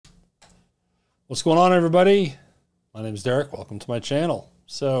What's going on, everybody? My name is Derek. Welcome to my channel.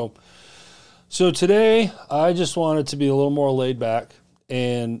 So today I just wanted to be a little more laid back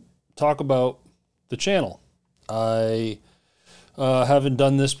and talk about the channel. I haven't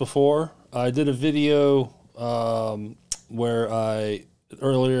done this before. I did a video where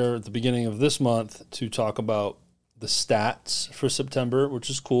earlier at the beginning of this month to talk about the stats for September, which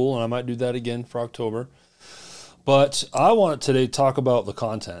is cool, and I might do that again for October. But I want today to talk about the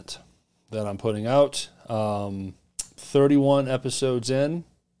content that I'm putting out. 31 episodes in,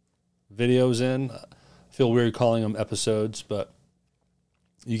 videos in. I feel weird calling them episodes, but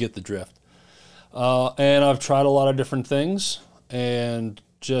you get the drift. And I've tried a lot of different things and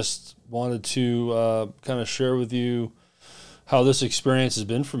just wanted to kind of share with you how this experience has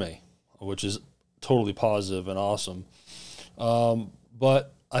been for me, which is totally positive and awesome.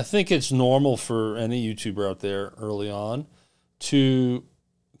 But I think it's normal for any YouTuber out there early on to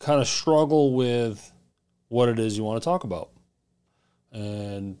kind of struggle with what it is you want to talk about.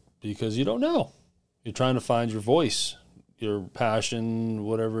 And because you don't know, you're trying to find your voice, your passion,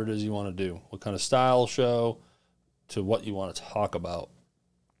 whatever it is you want to do, what kind of style show to what you want to talk about.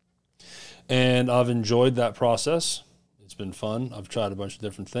 And I've enjoyed that process. It's been fun. I've tried a bunch of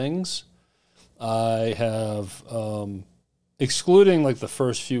different things. I have, excluding like the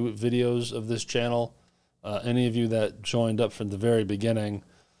first few videos of this channel, any of you that joined up from the very beginning,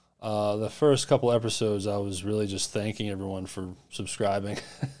 the first couple episodes, I was really just thanking everyone for subscribing.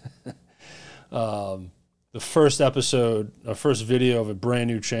 The first episode, our first video of a brand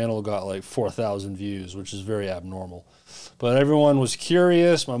new channel got like 4,000 views, which is very abnormal. But everyone was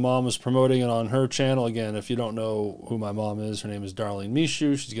curious. My mom was promoting it on her channel. Again, if you don't know who my mom is, her name is Darlene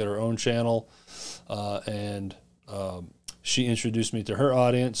Mishu. She's got her own channel. And she introduced me to her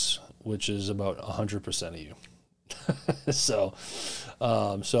audience, which is about 100% of you. So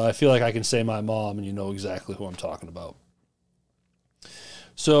I feel like I can say my mom and you know exactly who I'm talking about.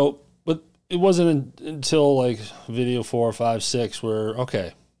 So, but it wasn't until like video 4, 5, 6 where,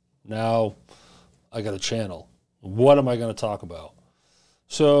 okay, now I got a channel. What am I going to talk about?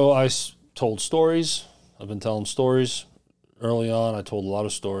 So I told stories. I've been telling stories. Early on, I told a lot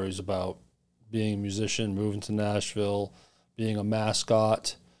of stories about being a musician, moving to Nashville, being a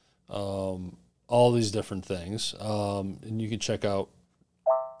mascot, all these different things. And you can check out,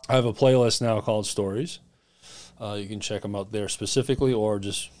 I have a playlist now called Stories. You can check them out there specifically or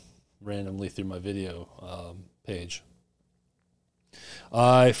just randomly through my video page.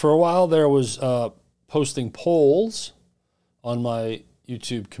 For a while there was posting polls on my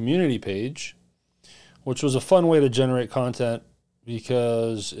YouTube community page, which was a fun way to generate content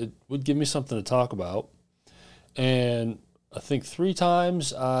because it would give me something to talk about. And I think 3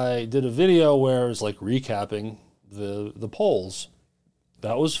 times I did a video where it was like recapping the polls.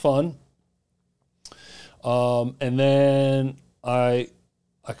 That was fun. And then I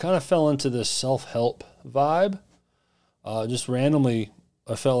kind of fell into this self-help vibe. Just randomly,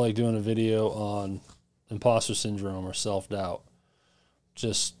 I felt like doing a video on imposter syndrome or self-doubt.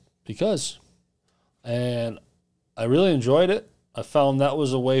 Just because. And I really enjoyed it. I found that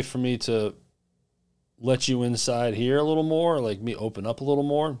was a way for me to let you inside here a little more, like me open up a little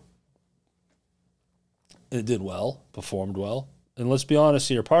more. It did well, performed well. And let's be honest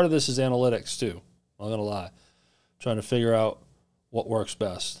here, part of this is analytics too. I'm not going to lie. Trying to figure out what works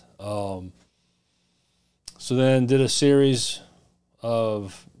best. So then did a series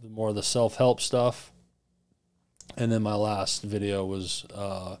of more of the self-help stuff. And then my last video was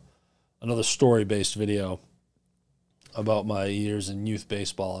another story-based video about my years in youth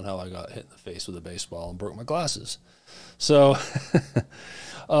baseball and how I got hit in the face with a baseball and broke my glasses. So,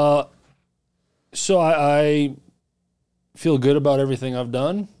 I feel good about everything I've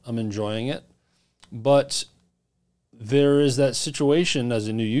done. I'm enjoying it. But there is that situation as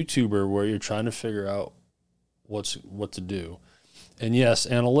a new YouTuber where you're trying to figure out what to do. And yes,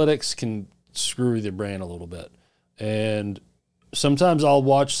 analytics can screw with your brain a little bit. And sometimes I'll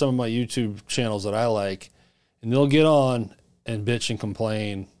watch some of my YouTube channels that I like, and they'll get on and bitch and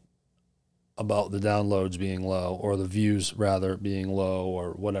complain about the downloads being low or the views rather being low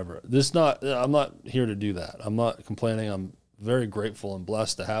or whatever. I'm not here to do that. I'm not complaining. I'm very grateful and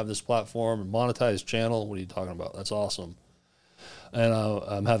blessed to have this platform and monetized channel. What are you talking about? That's awesome. And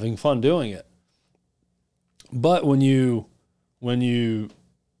I'm having fun doing it. But when you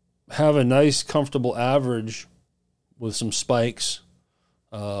have a nice, comfortable average with some spikes,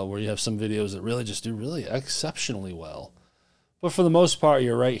 where you have some videos that really just do really exceptionally well. But for the most part,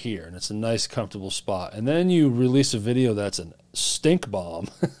 you're right here, and it's a nice, comfortable spot. And then you release a video that's a stink bomb,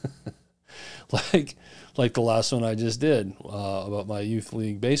 like the last one I just did about my youth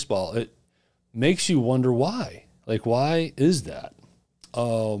league baseball. makes you wonder why. Like, why is that?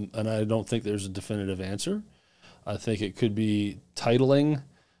 And I don't think there's a definitive answer. I think it could be titling,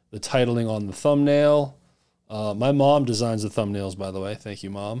 the titling on the thumbnail. My mom designs the thumbnails, by the way. Thank you,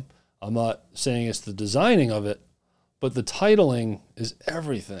 Mom. I'm not saying it's the designing of it, but the titling is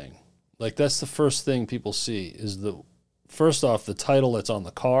everything. Like, that's the first thing people see is first off, the title that's on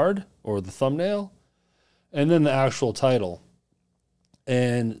the card or the thumbnail, and then the actual title.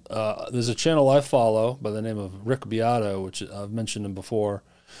 And there's a channel I follow by the name of Rick Beato, which I've mentioned him before,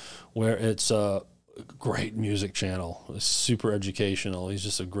 where it's a great music channel. It's super educational. He's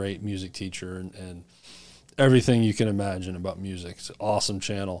just a great music teacher and everything you can imagine about music. It's an awesome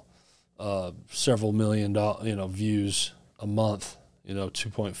channel. Several million views a month,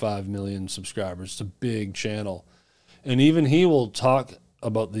 2.5 million subscribers. It's a big channel. And even he will talk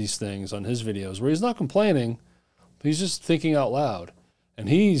about these things on his videos where he's not complaining, but he's just thinking out loud. And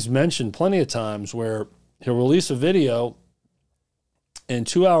he's mentioned plenty of times where he'll release a video and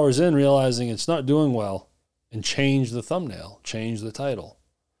 2 hours in realizing it's not doing well and change the thumbnail, change the title.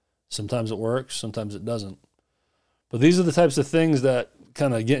 Sometimes it works, sometimes it doesn't. But these are the types of things that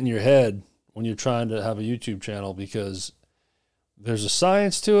kind of get in your head when you're trying to have a YouTube channel, because there's a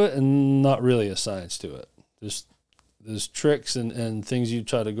science to it and not really a science to it. There's tricks and things you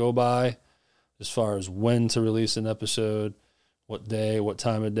try to go by as far as when to release an episode, what day, what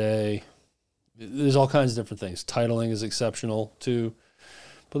time of day. There's all kinds of different things. Titling is exceptional too.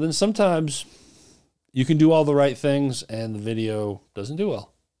 But then sometimes you can do all the right things and the video doesn't do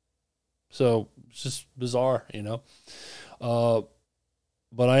well. So it's just bizarre, But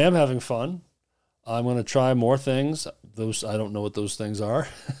I am having fun. I'm going to try more things. I don't know what those things are.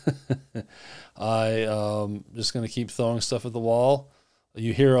 I just going to keep throwing stuff at the wall.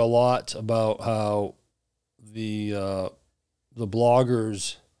 You hear a lot about how the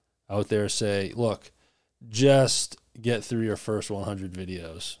bloggers out there say, look, just get through your first 100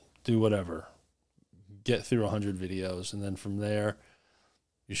 videos. Do whatever. Get through 100 videos. And then from there,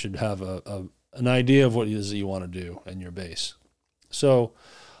 you should have an idea of what it is that you want to do in your base. So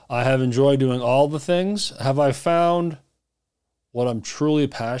I have enjoyed doing all the things. Have I found what I'm truly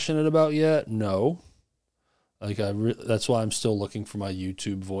passionate about yet? No. That's why I'm still looking for my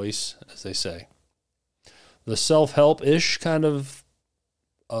YouTube voice, as they say. The self-help-ish kind of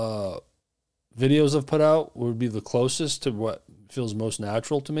videos I've put out would be the closest to what feels most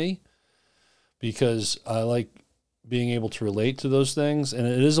natural to me, because I like being able to relate to those things. And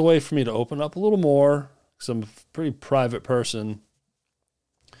it is a way for me to open up a little more, because I'm a pretty private person,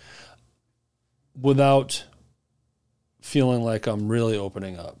 without feeling like I'm really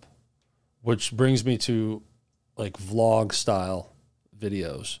opening up, which brings me to like vlog style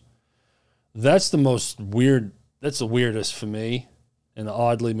videos. That's the weirdest for me, and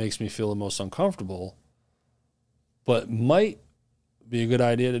oddly makes me feel the most uncomfortable, but might be a good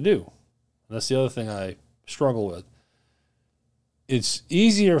idea to do. And that's the other thing I struggle with. It's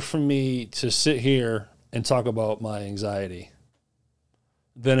easier for me to sit here and talk about my anxiety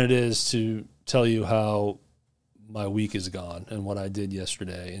than it is to tell you how my week is gone and what I did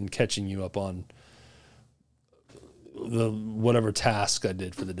yesterday and catching you up on whatever task I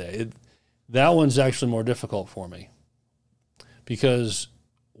did for the day. That one's actually more difficult for me, because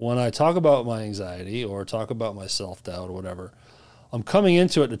when I talk about my anxiety or talk about my self-doubt or whatever, I'm coming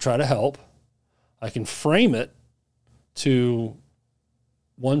into it to try to help. I can frame it to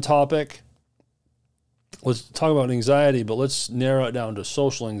one topic. Let's talk about anxiety, but let's narrow it down to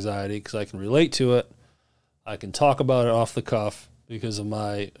social anxiety, because I can relate to it. I can talk about it off the cuff because of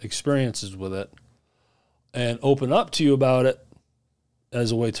my experiences with it, and open up to you about it as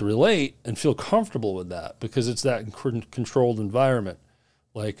a way to relate and feel comfortable with that, because it's that controlled environment.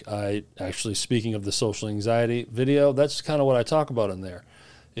 Like, speaking of the social anxiety video, that's kind of what I talk about in there,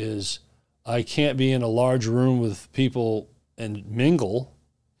 is I can't be in a large room with people and mingle,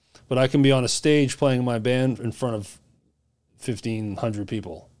 but I can be on a stage playing my band in front of 1,500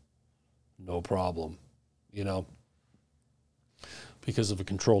 people. No problem, because of a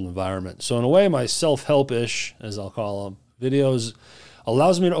controlled environment. So in a way, my self-help-ish, as I'll call them, videos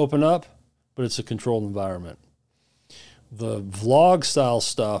allows me to open up, but it's a controlled environment. The vlog style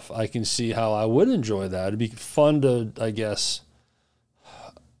stuff, I can see how I would enjoy that. It'd be fun to, I guess,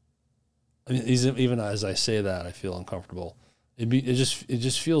 even as I say that, I feel uncomfortable. It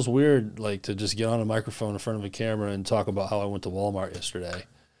just feels weird, like, to just get on a microphone in front of a camera and talk about how I went to Walmart yesterday.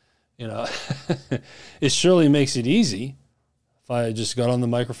 It surely makes it easy if I just got on the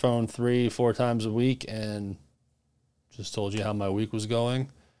microphone 3-4 times a week and just told you how my week was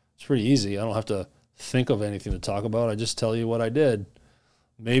going. It's pretty easy. I don't have to think of anything to talk about. I just tell you what I did.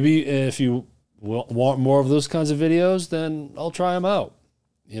 Maybe if you want more of those kinds of videos, then I'll try them out,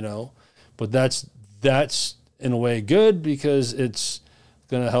 you know. But that's in a way good, because it's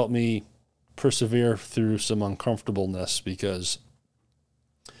going to help me persevere through some uncomfortableness, because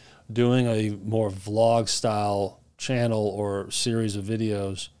doing a more vlog style channel or series of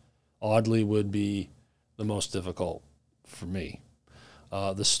videos oddly would be the most difficult for me.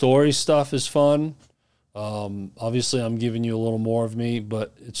 The story stuff is fun. Obviously I'm giving you a little more of me,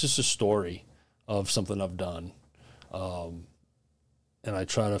 but it's just a story of something I've done. And I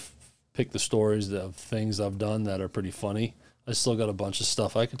try to pick the stories of things I've done that are pretty funny. I still got a bunch of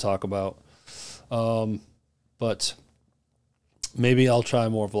stuff I could talk about. But maybe I'll try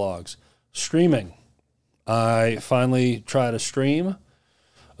more vlogs. Streaming. I finally tried a stream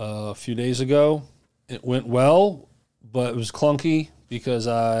a few days ago. It went well, but it was clunky because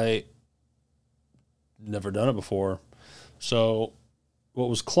I never done it before. So what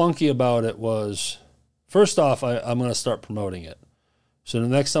was clunky about it was, first off, I'm going to start promoting it. So the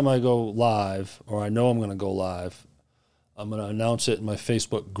next time I go live, or I know I'm going to go live, I'm going to announce it in my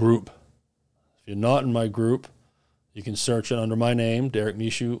Facebook group. If you're not in my group, you can search it under my name, Derek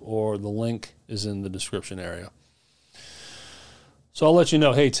Mishu, or the link is in the description area. So I'll let you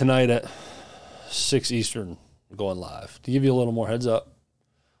know, hey, tonight at 6 Eastern, we're going live, to give you a little more heads up.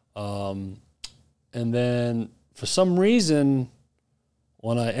 And then for some reason,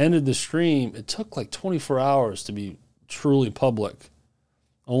 when I ended the stream, it took like 24 hours to be truly public.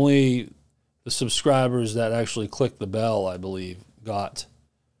 Only the subscribers that actually clicked the bell, I believe, got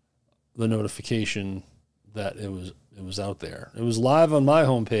the notification that it was out there. It was live on my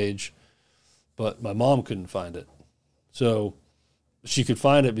homepage, but my mom couldn't find it. So she could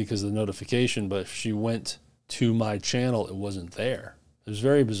find it because of the notification, but if she went to my channel, it wasn't there. It was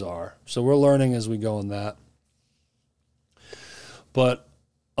very bizarre. So we're learning as we go on that. But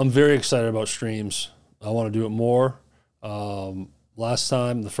I'm very excited about streams. I want to do it more. Last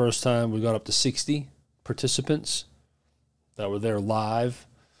time, the first time, we got up to 60 participants that were there live.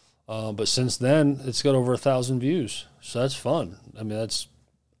 But since then, it's got over 1,000 views. So that's fun. I mean,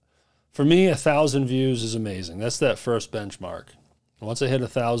 for me, 1,000 views is amazing. That's that first benchmark. Once I hit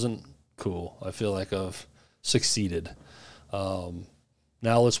 1,000, cool. I feel like I've succeeded.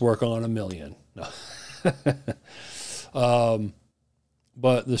 Now let's work on 1 million. No.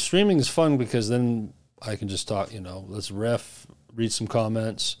 But the streaming is fun because then I can just talk, let's riff, read some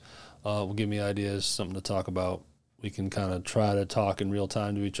comments, will give me ideas, something to talk about. We can kind of try to talk in real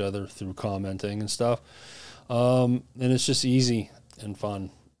time to each other through commenting and stuff. And it's just easy and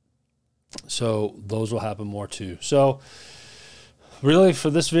fun. So those will happen more too. So really for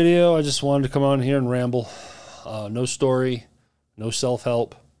this video, I just wanted to come on here and ramble. No story, no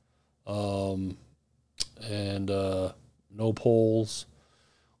self-help, and no polls.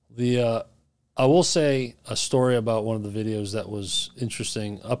 I will say a story about one of the videos that was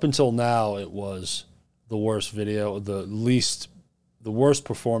interesting. Up until now, it was the worst video, the worst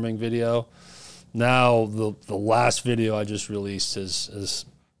performing video. Now the last video I just released has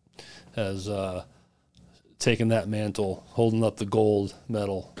taken that mantle, holding up the gold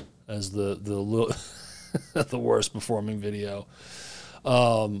medal as the the worst performing video.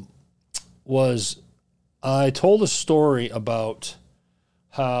 I told a story about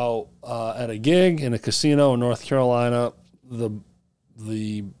how at a gig in a casino in North Carolina, the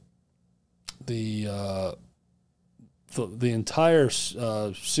entire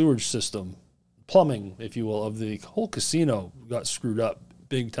sewage system, plumbing, if you will, of the whole casino got screwed up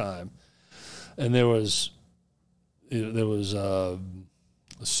big time, and there was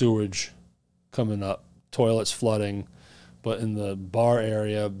sewage coming up, toilets flooding, but in the bar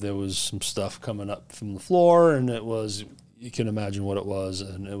area there was some stuff coming up from the floor, and you can imagine what it was,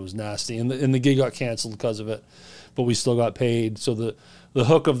 and it was nasty, and the gig got canceled because of it, but we still got paid. So the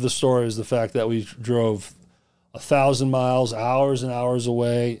hook of the story is the fact that we drove 1,000 miles, hours and hours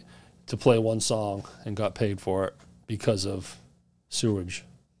away to play one song and got paid for it because of sewage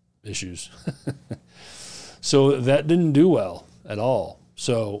issues. So that didn't do well at all.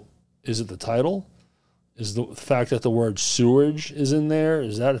 So is it the title? Is the fact that the word sewage is in there,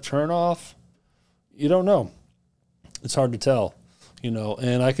 is that a turnoff? You don't know. It's hard to tell,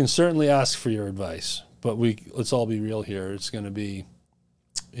 and I can certainly ask for your advice, but let's all be real here. It's going to be,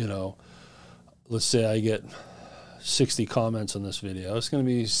 let's say I get 60 comments on this video. It's going to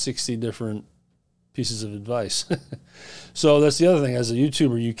be 60 different pieces of advice. So that's the other thing. As a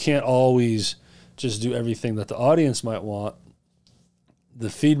YouTuber, you can't always just do everything that the audience might want. The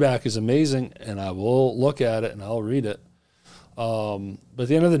feedback is amazing, and I will look at it and I'll read it. But at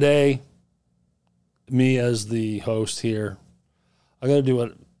the end of the day, me as the host here, I got to do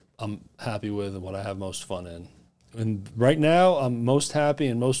what I'm happy with and what I have most fun in. And right now, I'm most happy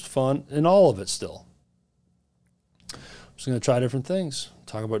and most fun in all of it still. I'm just going to try different things,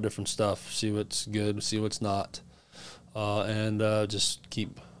 talk about different stuff, see what's good, see what's not, and just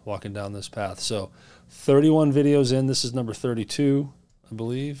keep walking down this path. So 31 videos in. This is number 32, I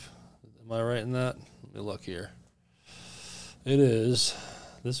believe. Am I right in that? Let me look here. It is.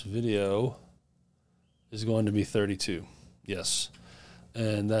 This video is going to be 32. Yes.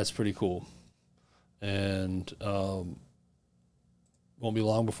 And that's pretty cool. And won't be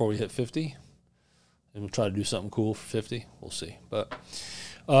long before we hit 50. And we'll try to do something cool for 50. We'll see. But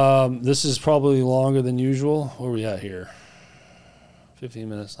this is probably longer than usual. Where are we at here? 15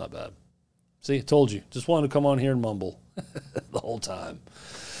 minutes, not bad. See, I told you. Just wanted to come on here and mumble the whole time.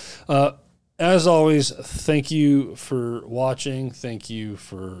 As always, thank you for watching. Thank you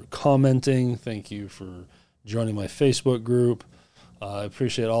for commenting. Thank you for joining my Facebook group. I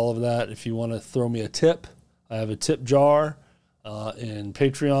appreciate all of that. If you want to throw me a tip, I have a tip jar in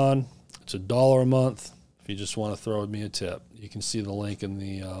Patreon. It's $1 a month. If you just want to throw me a tip, you can see the link in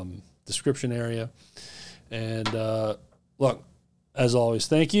the description area. And look, as always,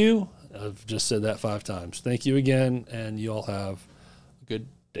 thank you. I've just said that 5 times. Thank you again, and you all have a good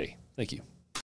day. Thank you.